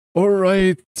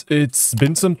Alright, it's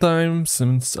been some time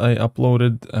since I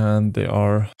uploaded and there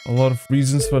are a lot of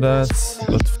reasons for that.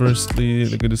 But firstly,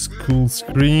 look at this cool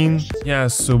screen. Yeah,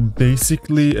 so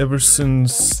basically ever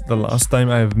since the last time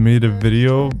I've made a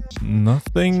video,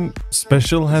 nothing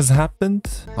special has happened.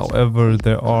 However,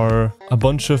 there are a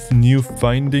bunch of new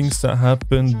findings that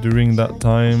happened during that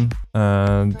time.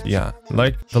 And yeah,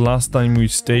 like the last time we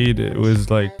stayed, it was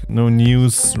like no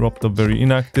news, Roptop very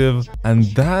inactive, and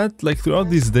that like throughout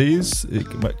these days it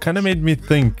kind of made me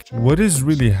think, what is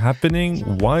really happening?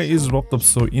 Why is Roptop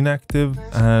so inactive,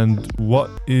 and what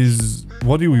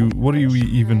do we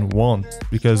even want?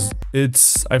 Because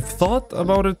I've thought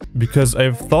about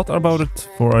it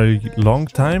for a long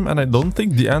time, and I don't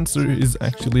think the answer is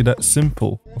actually that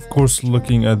simple. Of course,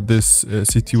 looking at this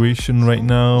situation right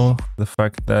now, the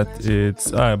fact that it's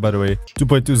by the way,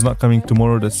 2.2 is not coming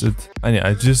tomorrow, that's it. And yeah,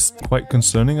 it's just quite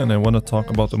concerning, and I want to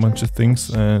talk about a bunch of things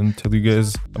and tell you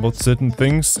guys about certain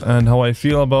things and how I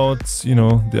feel about, you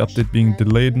know, the update being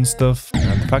delayed and stuff,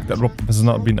 and the fact that Roptop has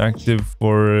not been active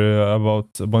for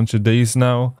about a bunch of days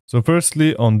now. So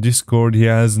firstly, on Discord, he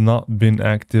has not been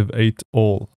active at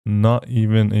all. Not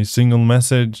even a single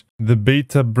message. The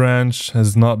beta branch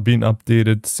has not been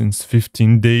updated since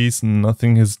 15 days.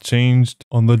 Nothing has changed.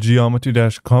 On the Geometry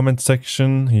Dash comment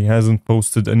section, he hasn't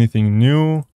posted anything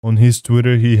new. On his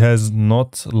Twitter, he has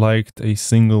not liked a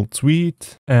single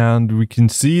tweet. And we can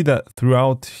see that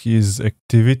throughout his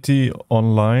activity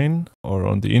online or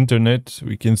on the internet,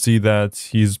 we can see that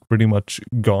he's pretty much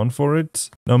gone for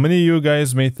it. Now, many of you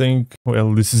guys may think,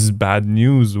 well, this is bad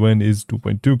news. When is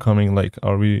 2.2 coming? Like,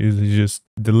 is he just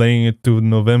delaying it to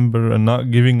November and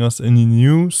not giving us any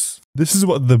news? This is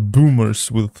what the boomers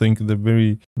will think, the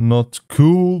very not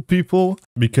cool people,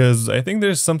 because I think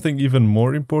there's something even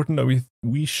more important that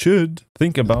we should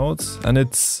think about, and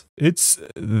it's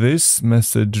this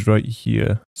message right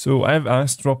here. So I've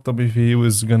asked Roptop if he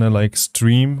was gonna like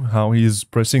stream how he's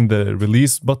pressing the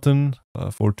release button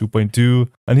for 2.2,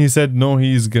 and he said no,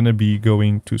 he's gonna be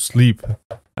going to sleep.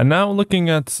 And now looking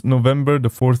at November, the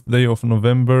 4th day of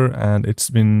November, and it's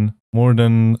been more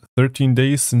than 13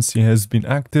 days since he has been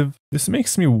active. This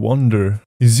makes me wonder,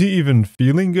 is he even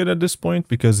feeling good at this point?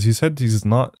 Because he said he's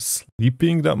not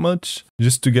sleeping that much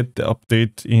just to get the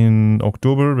update in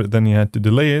October, but then he had to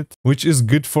delay it, which is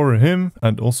good for him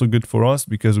and also good for us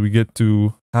because we get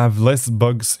to have less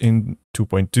bugs in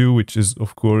 2.2, which is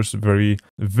of course very,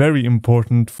 very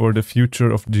important for the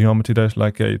future of Geometry Dash,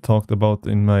 like I talked about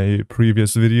in my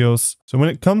previous videos. So when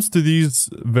it comes to these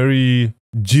very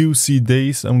juicy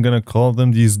days, I'm gonna call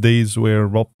them, these days where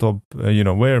Roptop,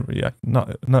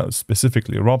 not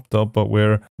specifically Roptop, but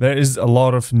where there is a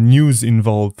lot of news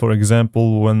involved. For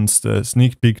example, once the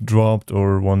sneak peek dropped,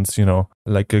 or once, you know,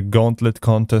 like a gauntlet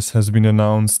contest has been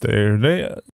announced,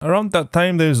 around that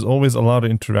time there's always a lot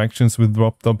of interactions with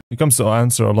Roptop. He comes to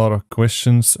answer a lot of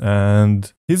questions,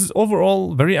 and he's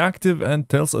overall very active and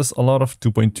tells us a lot of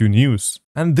 2.2 news.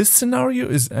 And this scenario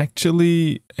is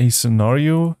actually a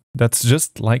scenario that's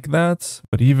just like that,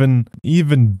 but even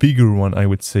bigger one, I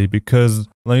would say, because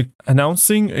like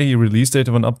announcing a release date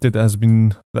of an update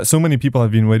that so many people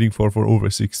have been waiting for over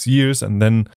 6 years, and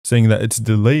then saying that it's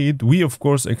delayed, we of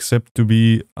course accept to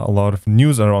be a lot of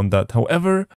news around that.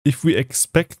 However, if we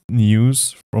expect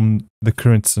news from the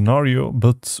current scenario,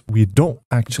 but we don't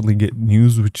actually get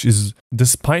news, which is,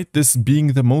 despite this being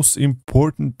the most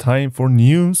important time for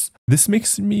news, this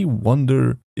makes me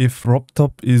wonder if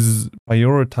Roptop is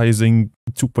prioritizing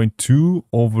 2.2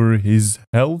 over his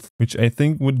health, which I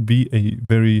think would be a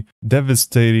very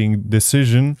devastating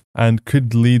decision and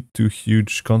could lead to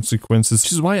huge consequences,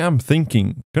 which is why I'm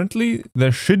thinking currently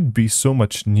there should be so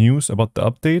much news about the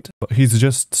update, but he's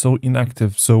just so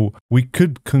inactive. So we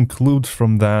could conclude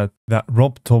from that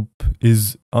Roptop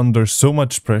is under so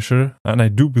much pressure, and I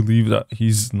do believe that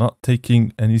he's not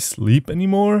taking any sleep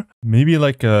anymore. Maybe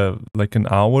like an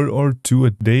hour or two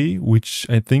a day, which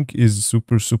I think is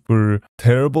super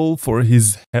terrible for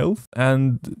his health.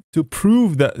 And to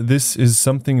prove that this is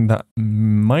something that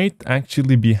might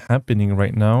actually be happening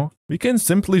right now, we can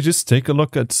simply just take a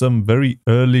look at some very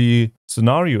early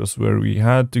scenarios where we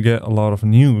had to get a lot of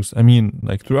news. I mean,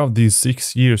 like throughout these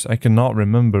 6 years, I cannot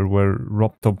remember where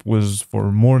Roptop was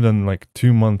for more than like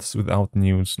 2 months without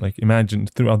news. Like imagine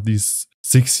throughout these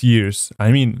 6 years.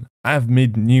 I mean, I've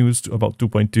made news about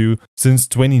 2.2 since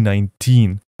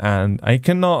 2019. And I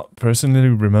cannot personally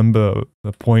remember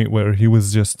the point where he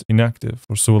was just inactive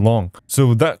for so long.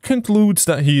 So that concludes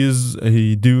that he is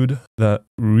a dude that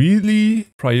really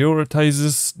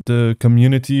prioritizes the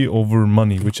community over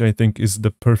money, which I think is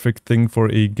the perfect thing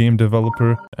for a game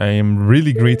developer. I am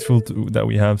really grateful that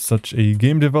we have such a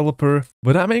game developer.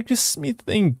 But that makes me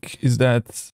think is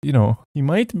that, you know, he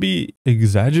might be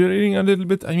exaggerating a little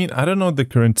bit. I mean, I don't know the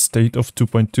current state of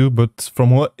 2.2, but from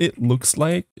what it looks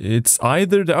like, it's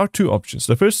either, there are two options.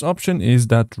 The first option is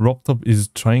that RobTop is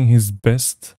trying his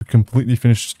best to completely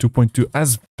finish 2.2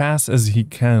 as fast as he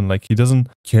can. Like, he doesn't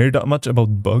care that much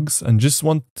about bugs and just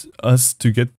want us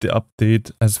to get the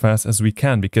update as fast as we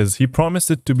can, because he promised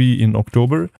it to be in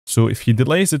October. So if he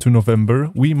delays it to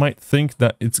November, we might think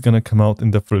that it's gonna come out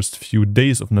in the first few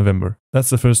days of November. That's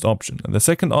the first option. And the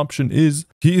second option is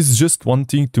he is just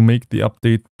wanting to make the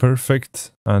update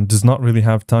perfect and does not really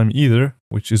have time either,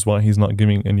 which is why he's not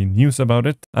giving any news about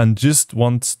it, and just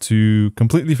wants to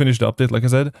completely finish the update, like I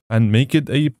said, and make it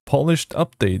a polished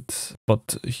update.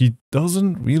 But he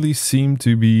doesn't really seem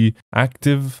to be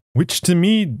active, which to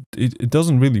me, it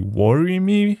doesn't really worry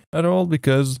me at all,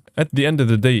 because at the end of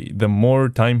the day, the more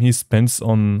time he spends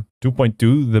on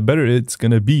 2.2, the better it's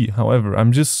gonna be. However,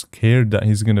 I'm just scared that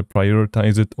he's gonna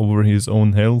prioritize it over his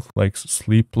own health, like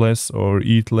sleep less or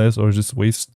eat less or just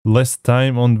waste less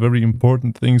time on very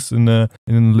important things in a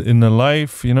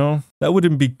life, you know. That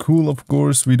wouldn't be cool, of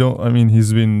course. I mean,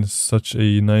 he's been such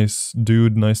a nice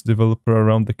dude, nice developer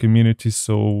around the community,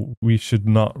 so we should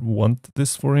not want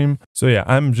this for him. So yeah,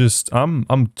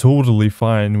 I'm totally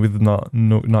fine with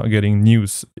not getting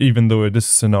news, even though this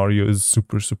scenario is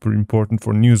super important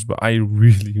for news, but I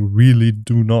really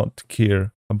do not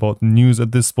care about news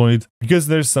at this point, because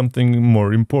there's something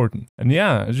more important. And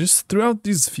yeah, just throughout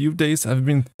these few days, I've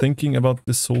been thinking about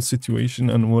this whole situation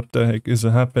and what the heck is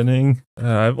happening.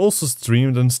 I've also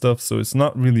streamed and stuff, so it's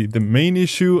not really the main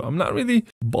issue. I'm not really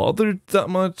bothered that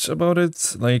much about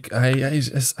it. Like, I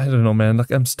don't know, man. Like,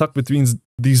 I'm stuck between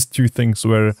these two things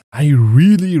where I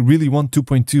really want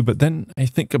 2.2, but then I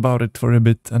think about it for a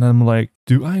bit and I'm like,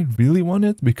 do I really want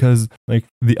it? Because like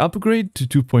the upgrade to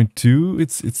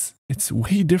 2.2, it's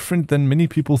way different than many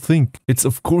people think. It's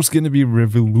of course going to be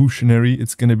revolutionary.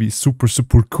 It's going to be super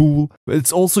cool, but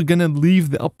it's also going to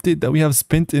leave the update that we have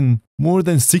spent in more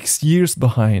than 6 years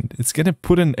behind. It's gonna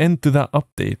put an end to that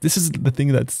update. This is the thing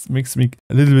that makes me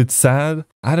a little bit sad.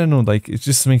 I don't know, like, it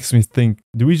just makes me think,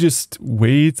 do we just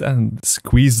wait and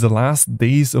squeeze the last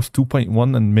days of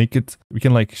 2.1 and make it, we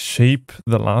can like shape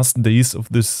the last days of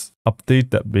this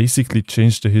update that basically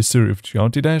changed the history of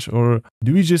Geometry Dash? Or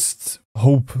do we just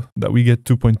hope that we get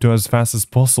 2.2 as fast as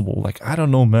possible? Like, I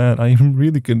don't know, man. I am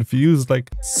really confused. Like,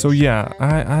 so yeah,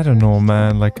 I don't know,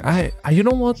 man. Like, you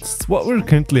know what we're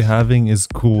currently having is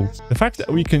cool. The fact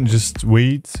that we can just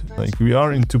wait, like, we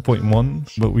are in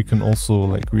 2.1, but we can also,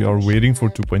 like, we are waiting for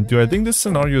 2.2. I think this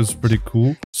scenario is pretty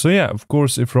cool. So yeah, of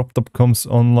course, if RobTop comes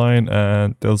online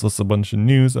and tells us a bunch of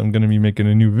news, I'm gonna be making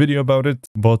a new video about it.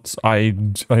 But I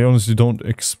honestly don't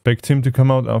expect him to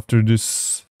come out after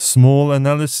this small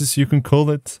analysis, you can call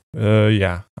it.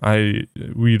 Yeah,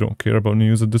 we don't care about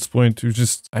news at this point.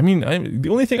 The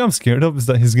only thing I'm scared of is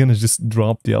that he's gonna just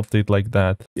drop the update like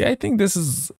that. Yeah, I think this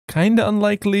is kind of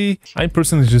unlikely. I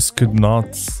personally just could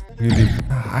not really.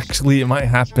 Actually, it might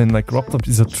happen. Like, RobTop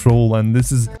is a troll, and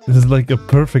this is like a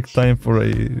perfect time for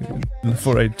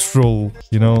a troll,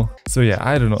 you know. So yeah,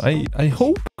 I don't know. I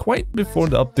hope quite before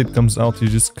the update comes out, he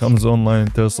just comes online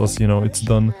and tells us, you know, it's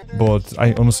done. But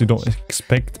I honestly don't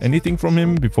expect anything from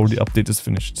him before the update is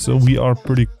finished. So we are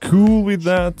pretty cool with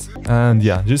that. And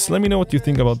yeah, just let me know what you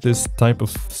think about this type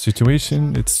of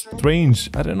situation. It's strange.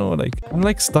 I don't know, like, I'm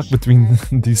like stuck between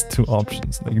these two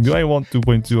options. Like, do I want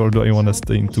 2.2 or do I want to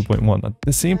stay in 2.1? At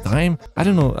the same time, I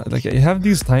don't know, like, I have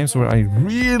these times where I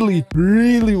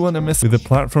really want to mess with the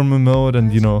platformer mode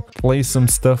and, you know, play some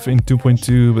stuff in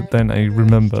 2.2, but then I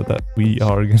remember that we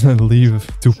are gonna leave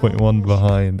 2.1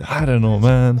 behind. I don't know,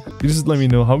 man. You just let me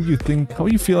know how you think, how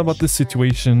you feel about this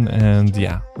situation. And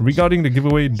yeah, regarding the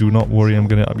giveaway, do not worry, I'm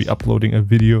gonna be uploading a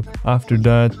video after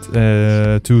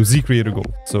that to Z Creator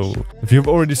Gold. So if you've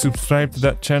already subscribed to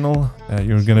that channel,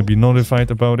 you're gonna be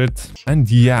notified about it. And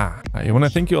yeah, I want to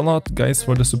thank you a lot, guys,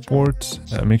 for the support.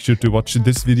 Make sure to watch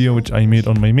this video which I made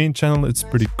on my main channel. It's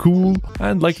pretty cool,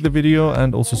 and like the video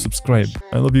and also subscribe.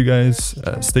 I love you guys.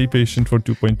 Stay patient for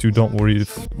 2.2. Don't worry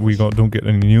if we don't get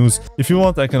any news. If you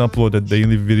want, I can upload a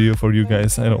daily video for you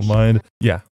guys. I don't mind.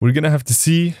 Yeah, we're gonna have to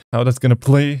see how that's gonna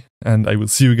play, and I will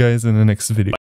see you guys in the next video.